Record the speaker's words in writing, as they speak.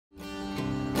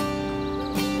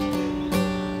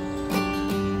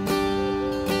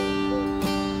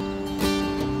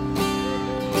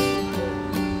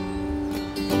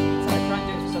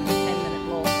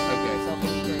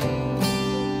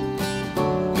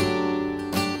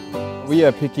We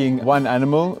are picking one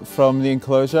animal from the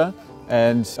enclosure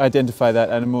and identify that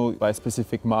animal by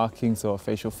specific markings or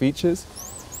facial features.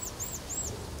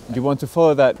 You want to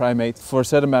follow that primate for a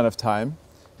set amount of time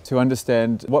to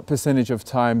understand what percentage of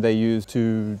time they use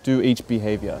to do each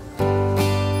behaviour.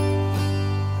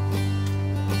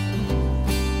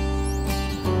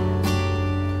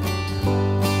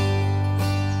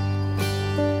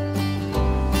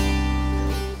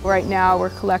 Right now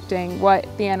we're collecting what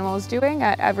the animal is doing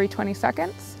at every 20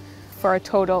 seconds for a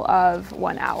total of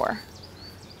 1 hour.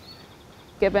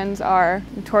 Gibbons are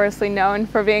notoriously known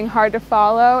for being hard to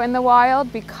follow in the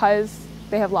wild because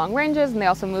they have long ranges and they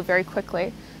also move very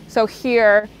quickly. So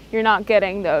here you're not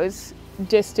getting those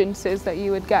distances that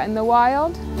you would get in the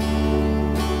wild.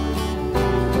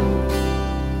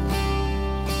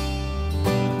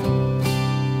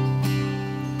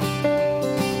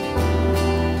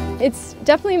 It's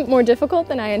definitely more difficult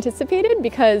than I anticipated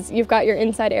because you've got your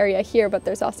inside area here, but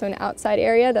there's also an outside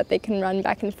area that they can run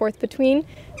back and forth between.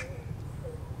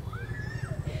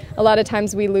 A lot of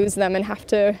times we lose them and have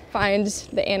to find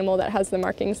the animal that has the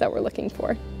markings that we're looking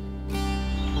for.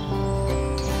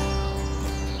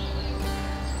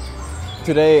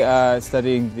 Today,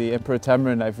 studying the emperor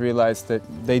tamarin, I've realized that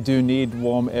they do need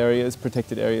warm areas,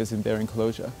 protected areas in their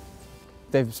enclosure.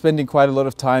 They're spending quite a lot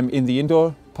of time in the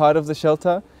indoor part of the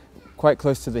shelter, quite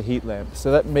close to the heat lamp.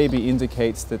 So that maybe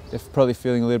indicates that they're probably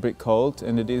feeling a little bit cold,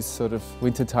 and it is sort of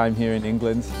winter time here in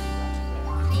England.